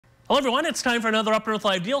Hello everyone, it's time for another Up North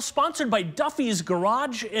Live deal sponsored by Duffy's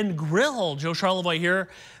Garage and Grill. Joe Charlevoix here.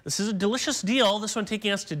 This is a delicious deal. This one taking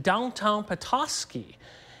us to downtown Petoskey.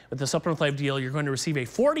 With this Up North Live deal, you're going to receive a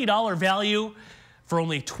 $40 value for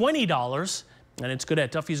only $20. And it's good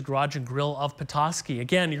at Duffy's Garage and Grill of Petoskey.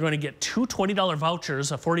 Again, you're going to get two $20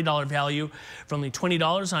 vouchers, a $40 value for only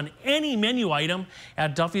 $20 on any menu item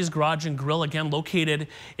at Duffy's Garage and Grill, again located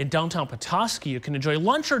in downtown Petoskey. You can enjoy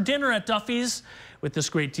lunch or dinner at Duffy's with this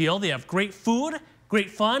great deal. They have great food, great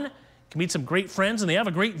fun. You can meet some great friends, and they have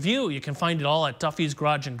a great view. You can find it all at Duffy's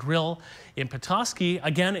Garage and Grill in Petoskey.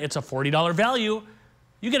 Again, it's a $40 value.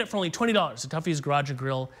 You get it for only $20 at Duffy's Garage and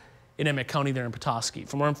Grill in Emmett County there in Petoskey.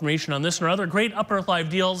 For more information on this and our other great Up North Live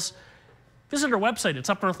deals, visit our website. It's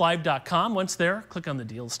upnorthlive.com. Once there, click on the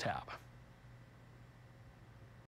Deals tab.